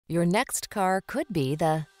Your next car could be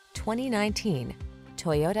the 2019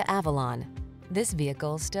 Toyota Avalon. This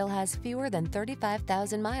vehicle still has fewer than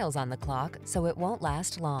 35,000 miles on the clock, so it won't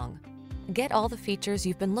last long. Get all the features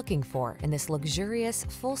you've been looking for in this luxurious,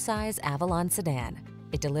 full-size Avalon sedan.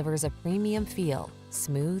 It delivers a premium feel,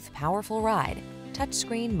 smooth, powerful ride,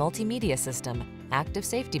 touchscreen multimedia system, active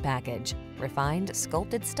safety package, refined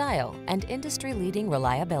sculpted style, and industry-leading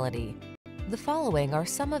reliability. The following are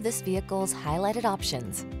some of this vehicle's highlighted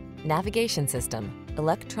options: navigation system,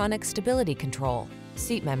 electronic stability control,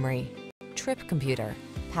 seat memory, trip computer,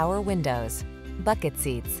 power windows, bucket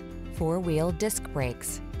seats, four-wheel disc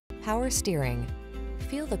brakes, power steering.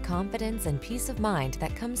 Feel the confidence and peace of mind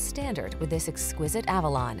that comes standard with this exquisite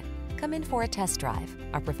Avalon. Come in for a test drive.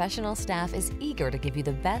 Our professional staff is eager to give you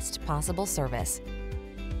the best possible service.